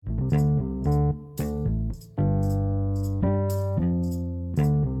No.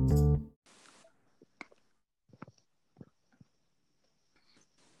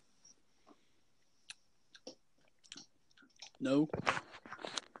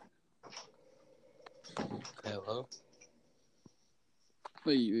 Hello?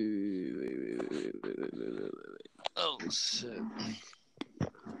 Wait. Oh, shit.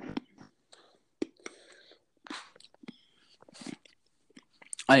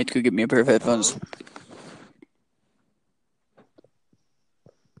 I need to go get me a pair of headphones.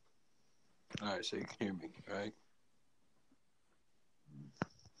 Alright, so you can hear me, right?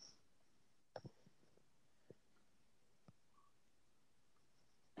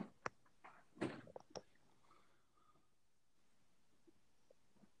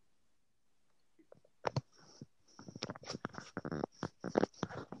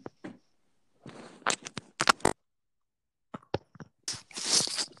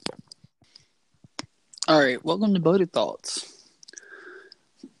 Alright, welcome to Boater Thoughts.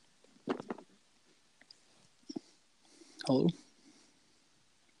 Hello?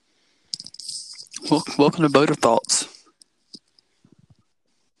 Welcome to Boater Thoughts.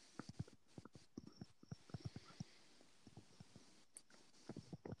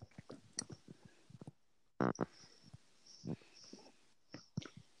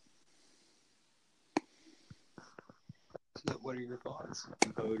 So what are your thoughts?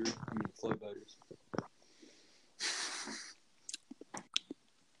 Flow boaters.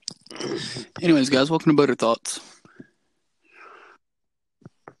 Anyways, guys, welcome to Boater Thoughts.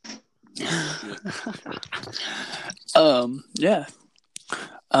 Yeah.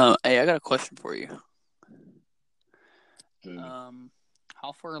 Hey, I got a question for you.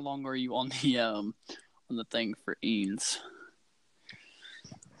 How far along are you on the thing for Eanes?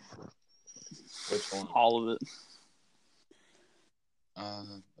 Which one? All of it.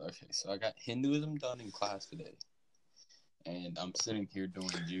 Okay, so I got Hinduism done in class today. And I'm sitting here doing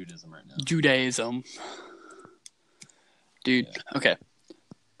Judaism right now. Judaism. Dude, Yeah. Okay.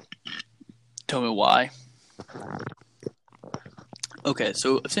 Tell me why. Okay,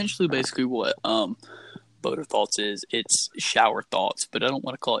 so essentially basically what Boater Thoughts is, it's shower thoughts, but I don't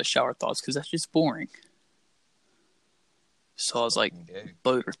want to call it shower thoughts because that's just boring. So I was like, Okay.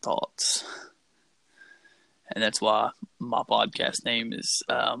 Boater Thoughts. And that's why my podcast name is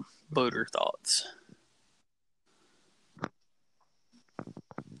Boater Thoughts.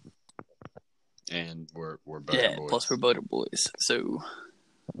 And we're boater boys. Plus we're Boater Boys. So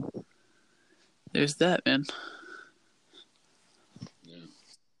there's that, man. Yeah.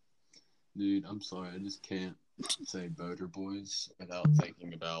 Dude, I'm sorry, I just can't say boater boys without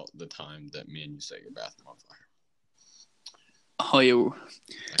thinking about the time that me and you set your bathroom on fire. Oh yeah,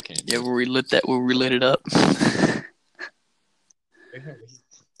 I can't. Yeah, where we lit it up.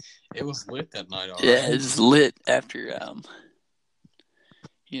 It was lit that night, alright. Yeah, it's lit after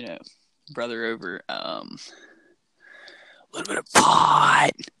brother over a little bit of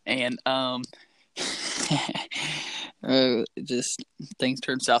pot and just things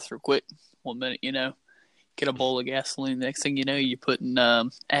turn south real quick. 1 minute, get a bowl of gasoline. The next thing you know, you're putting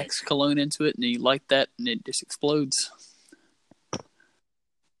Axe cologne into it, and you light that, and it just explodes.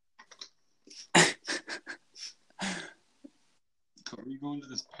 Are you going to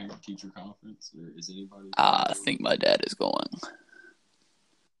this parent teacher conference, or is anybody? I think my dad is going.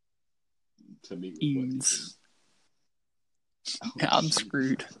 To meet with Eanes. Oh, I'm shit.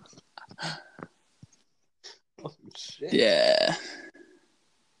 screwed. Oh, shit. Yeah.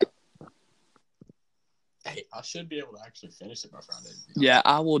 Hey, I should be able to actually finish it by Friday. Yeah,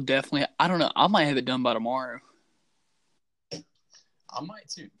 I will definitely. I don't know. I might have it done by tomorrow. I might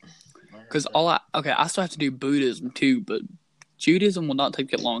too. Because I still have to do Buddhism too, but Judaism will not take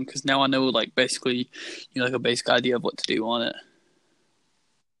that long because now I know basically, a basic idea of what to do on it.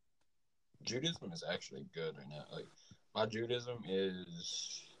 Judaism is actually good right now. Like, my Judaism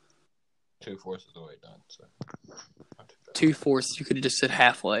is 2/4 of the way done. So 2/4. You could have just said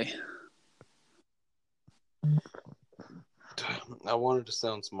halfway. I wanted to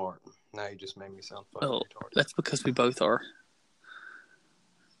sound smart. Now you just made me sound fucking retarded. That's because we both are.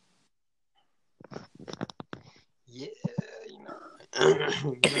 Yeah,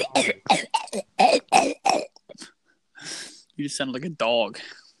 You just sounded like a dog.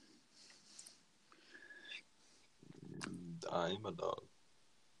 I'm a dog.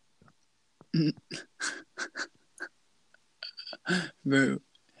 Bro, you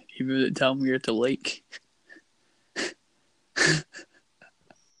remember the time we were at the lake?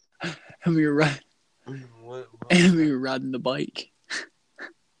 And we were riding the bike.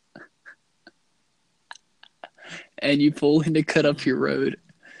 And you pull in to cut up your road.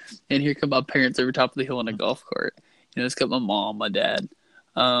 And here come my parents over top of the hill in a golf cart. It's got my mom, my dad,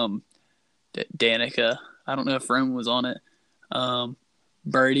 Danica. I don't know if Roman was on it.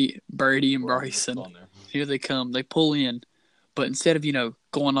 Birdie, and Bryson. Here they come. They pull in, but instead of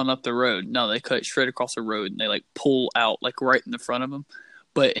going on up the road, no, they cut straight across the road and they like pull out like right in the front of him.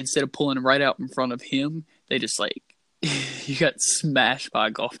 But instead of pulling right out in front of him, they just like you got smashed by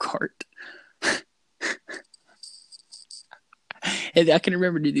a golf cart. And I can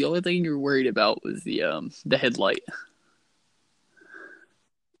remember, dude, the only thing you were worried about was the headlight.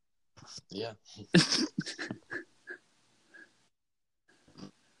 Yeah.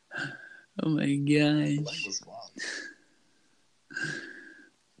 Oh my gosh.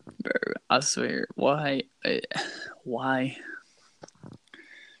 Bro, I swear, why?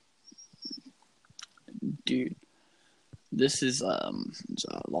 Dude, this is it's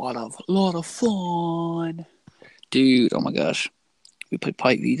a lot of fun. Dude, oh my gosh. We played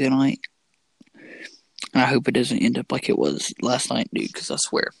Pikeview tonight. And I hope it doesn't end up like it was last night, dude, because I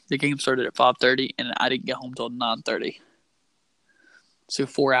swear, the game started at 5:30 and I didn't get home till 9:30. So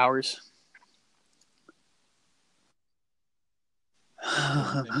 4 hours.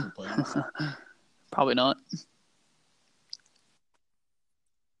 Probably not.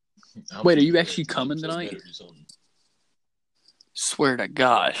 Wait, are you actually coming tonight? Swear to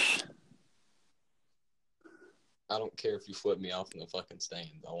gosh. I don't care if you flip me off in the fucking stand.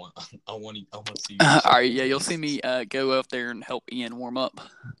 I want to see you. All right, yeah, you'll see me go up there and help Ian warm up.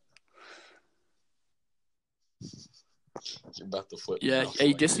 You're about to flip. Yeah,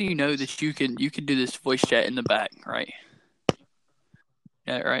 hey, just so you know that you can do this voice chat in the back, right?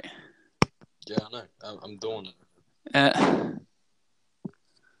 Yeah, right. Yeah, I know. I'm doing it.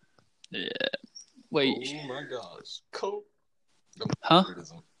 Yeah. Wait. Oh my gosh. Cool. Huh?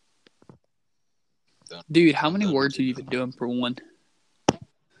 Dude, how many words have you been doing per one?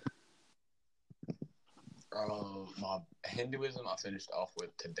 My Hinduism I finished off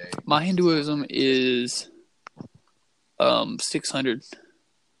with today. My Hinduism is 600.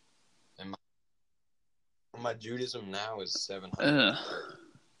 And my Judaism now is 700.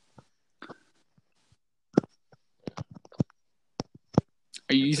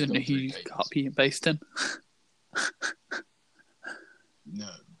 Are you using a huge copy and pasting? No.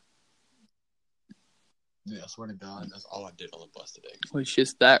 Yeah, I swear to God, that's all I did on the bus today. Well, it's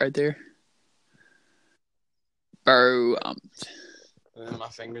just that right there. Bro, my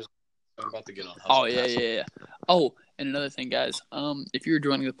fingers are about to get on. Oh, yeah. Oh, and another thing, guys. If you're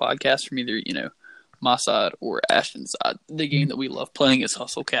joining the podcast from either, my side or Ashton's side, the game that we love playing is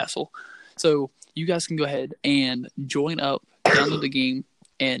Hustle Castle. So you guys can go ahead and join up, download the game,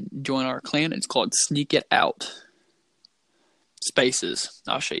 and join our clan. It's called Sneak It Out. Spaces.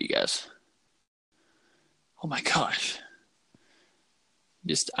 I'll show you guys. Oh my gosh.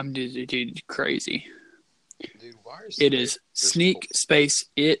 I'm dude, crazy. Dude, why is it is Sneak Space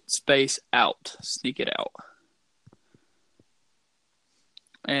It Space Out. Sneak It Out.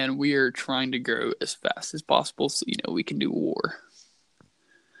 And we are trying to grow as fast as possible so we can do war.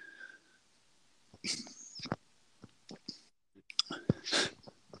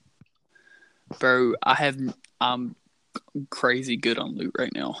 Bro, I'm crazy good on loot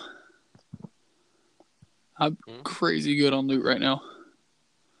right now. I'm crazy good on loot right now.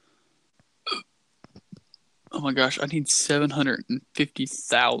 Oh my gosh, I need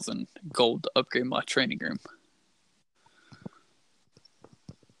 750,000 gold to upgrade my training room.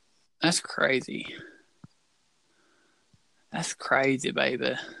 That's crazy. That's crazy,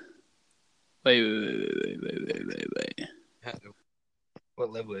 baby. Wait.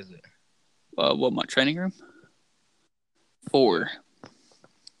 What level is it? What, my training room? 4.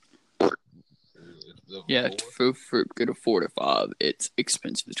 Yeah, go to 4 to 5. It's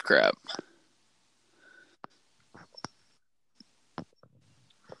expensive as crap.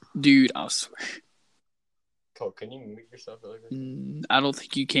 Dude, I swear. Cole, can you mute yourself like this? I don't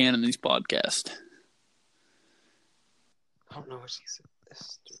think you can in these podcasts. I don't know what she said.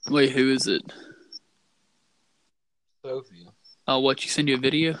 Wait, who is it? Sophia. Oh, what? You send you a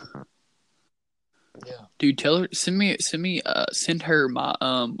video? Yeah. Dude, tell her. Send her my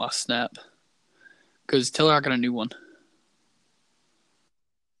my snap. Cause tell her I got a new one.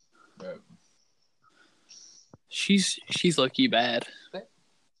 Bro. She's low-key bad.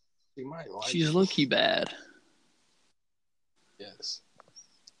 She might like She's low-key bad. Yes.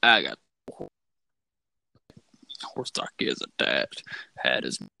 I got horse stock is attached. Hat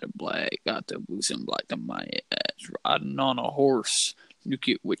is black. Got the boots and black to my ass. Riding on a horse. You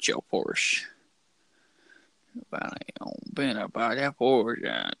get with your Porsche. Been about that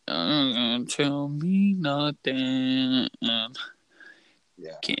Porsche. Tell me nothing.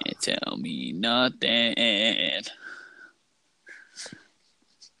 Yeah. Can't tell me nothing.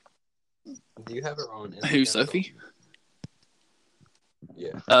 Do you have her on Instagram? Who, Sophie?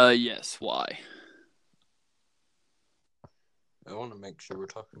 Yeah. Yes. Why? I want to make sure we're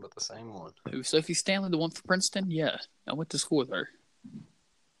talking about the same one. Who, Sophie Stanley, the one for Princeton? Yeah, I went to school with her.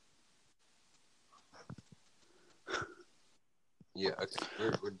 Yeah, okay.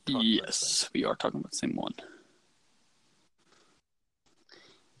 We're talking Yes, we are talking about the same one.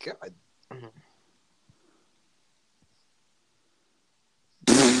 God.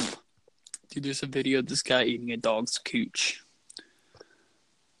 Dude, there's a video of this guy eating a dog's cooch.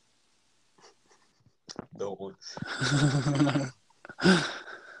 Don't want.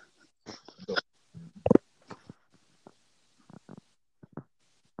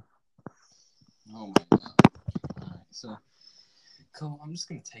 Oh my god. Alright, so Cole, I'm just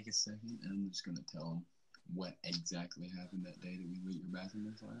gonna take a second and I'm just gonna tell him what exactly happened that day that we lit your bathroom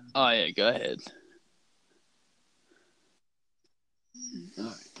on fire. Oh, yeah, go ahead.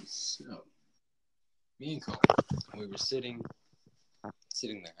 Alright, so me and Cole, we were sitting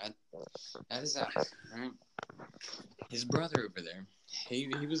there at his house, right? His brother over there, he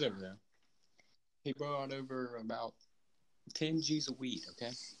was over there. He brought over about 10 G's of weed,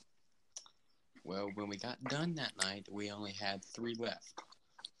 okay? Well, when we got done that night, we only had 3 left.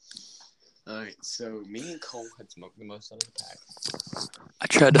 Alright, so me and Cole had smoked the most out of the pack. I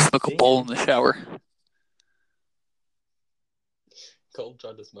tried to smoke a bowl in the shower. Cole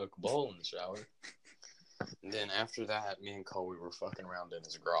tried to smoke a bowl in the shower. And then after that, me and Cole, we were fucking around in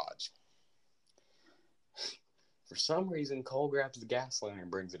his garage. For some reason, Cole grabs the gasoline and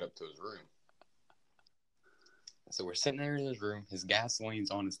brings it up to his room. So we're sitting there in his room. His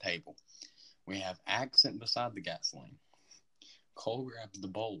gasoline's on his table. We have accent beside the gasoline. Cole grabs the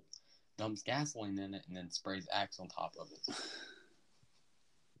bowl, dumps gasoline in it, and then sprays Axe on top of it.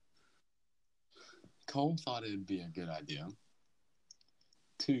 Cole thought it would be a good idea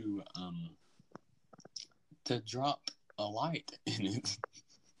to drop a light in it.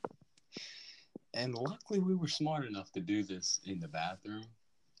 And luckily we were smart enough to do this in the bathroom.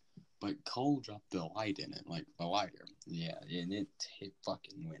 But Cole dropped the light in it, like the lighter. Yeah, and it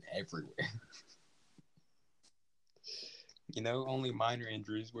fucking went everywhere. You know, only minor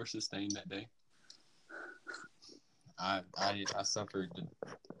injuries were sustained that day. I suffered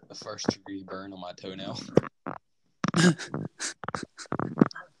the first degree burn on my toenail.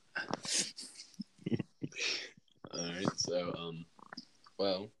 Alright, so,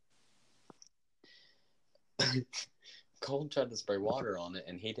 well, Cole tried to spray water on it,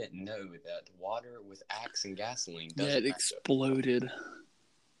 and he didn't know that water with Axe and gasoline doesn't Yeah, it exploded.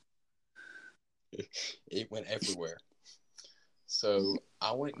 It went everywhere. So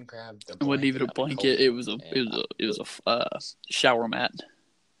I went and grabbed the It wasn't even a blanket. It was a shower mat.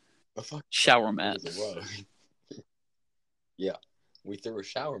 Shower mat. It was a rug. Yeah, we threw a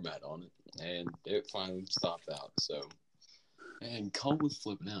shower mat on it, and it finally stopped out. So, and Cole was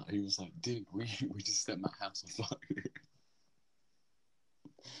flipping out. He was like, "Dude, we just set my house on fire."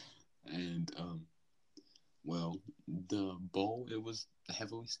 And well, the bowl, it was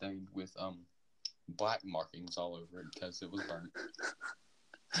heavily stained with black markings all over it because it was burnt.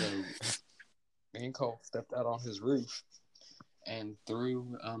 So me and Cole stepped out on his roof and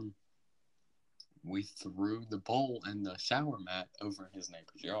we threw the bowl and the shower mat over in his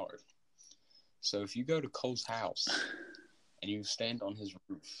neighbor's yard. So if you go to Cole's house and you stand on his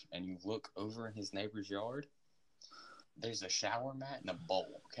roof and you look over in his neighbor's yard, there's a shower mat and a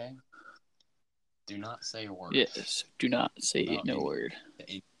bowl, okay? Do not say a word. Yes, do not say no word.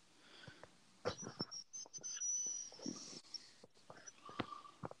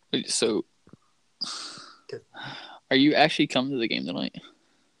 So, are you actually coming to the game tonight?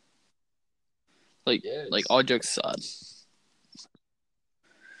 Like, yes. Like all jokes aside.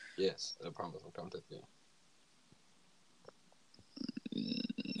 Yes, I promise I'll come to the game.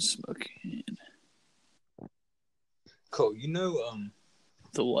 Smoking. Cole, you know,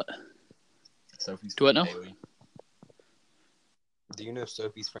 The what? Sophie's Do I know? Haley. Do you know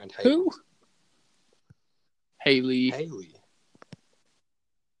Sophie's friend Haley? Who? Haley. Haley.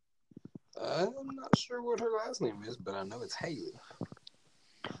 I'm not sure what her last name is, but I know it's Haley.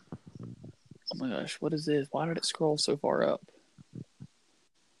 Oh my gosh, what is this? Why did it scroll so far up?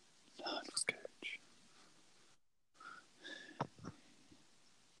 Oh, it was good.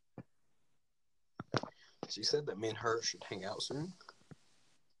 She said that me and her should hang out soon.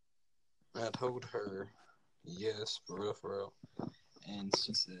 I told her, yes, for real. And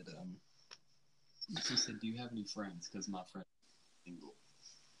she said, do you have any friends? Because my friend is single.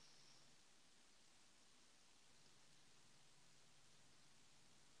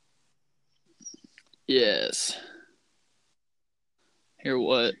 Yes. Hear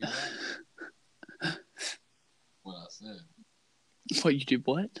what? What I said. What, you did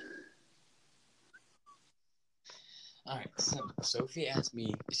what? Alright, so Sophie asked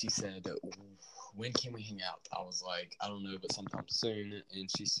me, she said, when can we hang out? I was like, I don't know, but sometime soon. And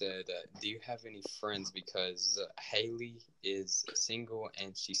she said, do you have any friends? Because Haley is single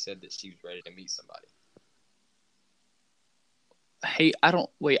and she said that she was ready to meet somebody. Hey, I'm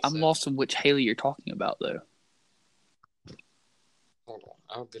lost in which Haley you're talking about, though. Hold on,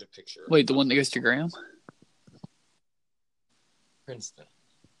 I'll get a picture. Wait, the one that goes to Graham? Princeton.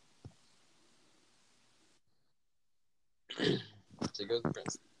 She goes to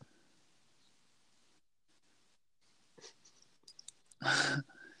Princeton.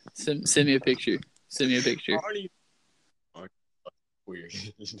 Send me a picture. Send me a picture. Weird.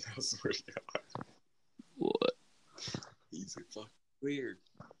 I swear to God. What? He's a fucking weird.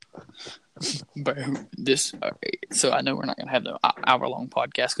 Bro, alright, so I know we're not going to have the hour-long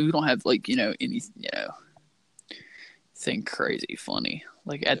podcast because we don't have, like, any, thing crazy funny,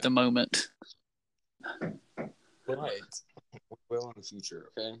 like, at the moment. But we will in the future,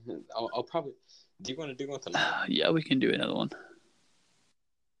 okay? I'll probably... Do you want to do one tonight? Yeah, we can do another one.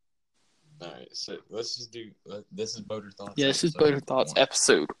 Alright, so let's just do... This is Boater Thoughts. Yeah, this is Boater Thoughts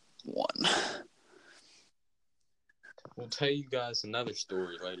episode 1. We'll tell you guys another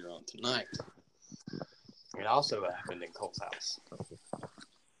story later on tonight. It also happened in Cole's house.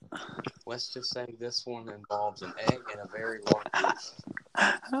 Let's just say this one involves an egg and a very large goose.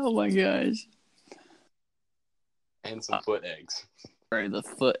 Oh my gosh. And some foot eggs. Bro, the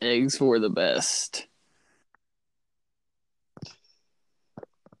foot eggs were the best.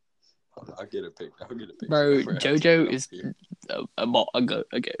 I'll get a picture. Bro, JoJo is a goat.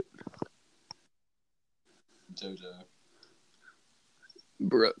 JoJo.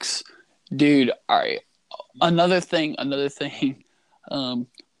 Brooks. Dude, alright. Another thing.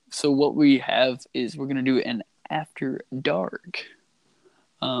 So what we have is we're gonna do an After Dark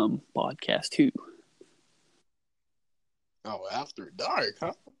podcast too. Oh, After Dark,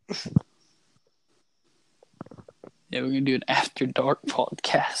 huh? Yeah, we're gonna do an After Dark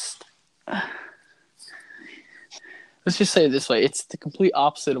podcast. Let's just say it this way: it's the complete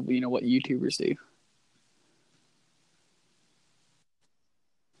opposite of what YouTubers do.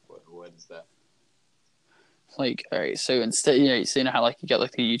 What is that? Like, all right, so instead, you know how like you got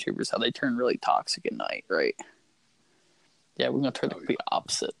like the YouTubers how they turn really toxic at night, right? Yeah, we're gonna turn the complete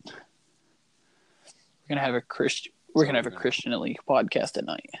opposite. We're gonna have a Christian. We're gonna have a Christianly podcast at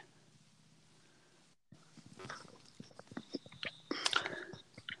night.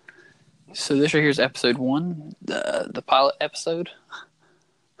 So this right here is episode 1, the pilot episode,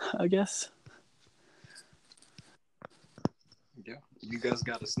 I guess. Yeah, you guys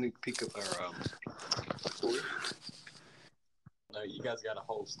got a sneak peek of our story. No, you guys got a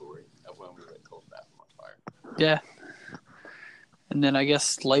whole story of when we lit Cole's bathroom on fire. Yeah. And then I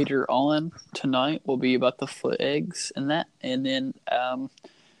guess later on tonight will be about the foot eggs and that, and then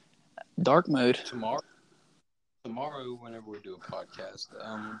dark mode. Tomorrow, whenever we do a podcast,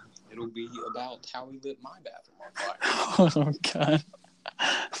 it'll be about how we lit my bathroom on fire. Oh God,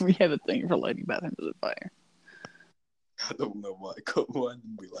 we have a thing for lighting bathrooms on fire. I don't know why. Why did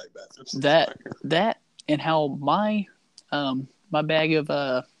we light bathrooms on fire? That and how my my bag of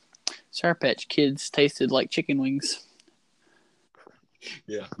Sour Patch Kids tasted like chicken wings.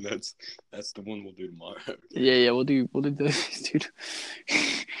 Yeah, that's the one we'll do tomorrow. Yeah, we'll do those, dude.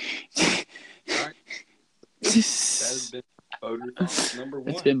 All right. That has been Boater Thoughts number 1.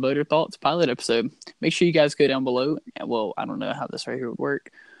 It's been Boater Thoughts pilot episode. Make sure you guys go down below. Well, I don't know how this right here would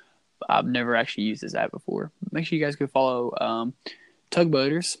work. I've never actually used this app before. Make sure you guys go follow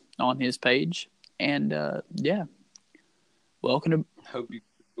Tugboaters on his page. And yeah, welcome to. Hope you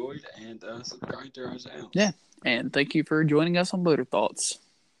enjoyed and subscribe to our channel. Yeah, and thank you for joining us on Boater Thoughts.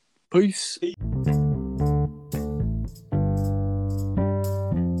 Peace.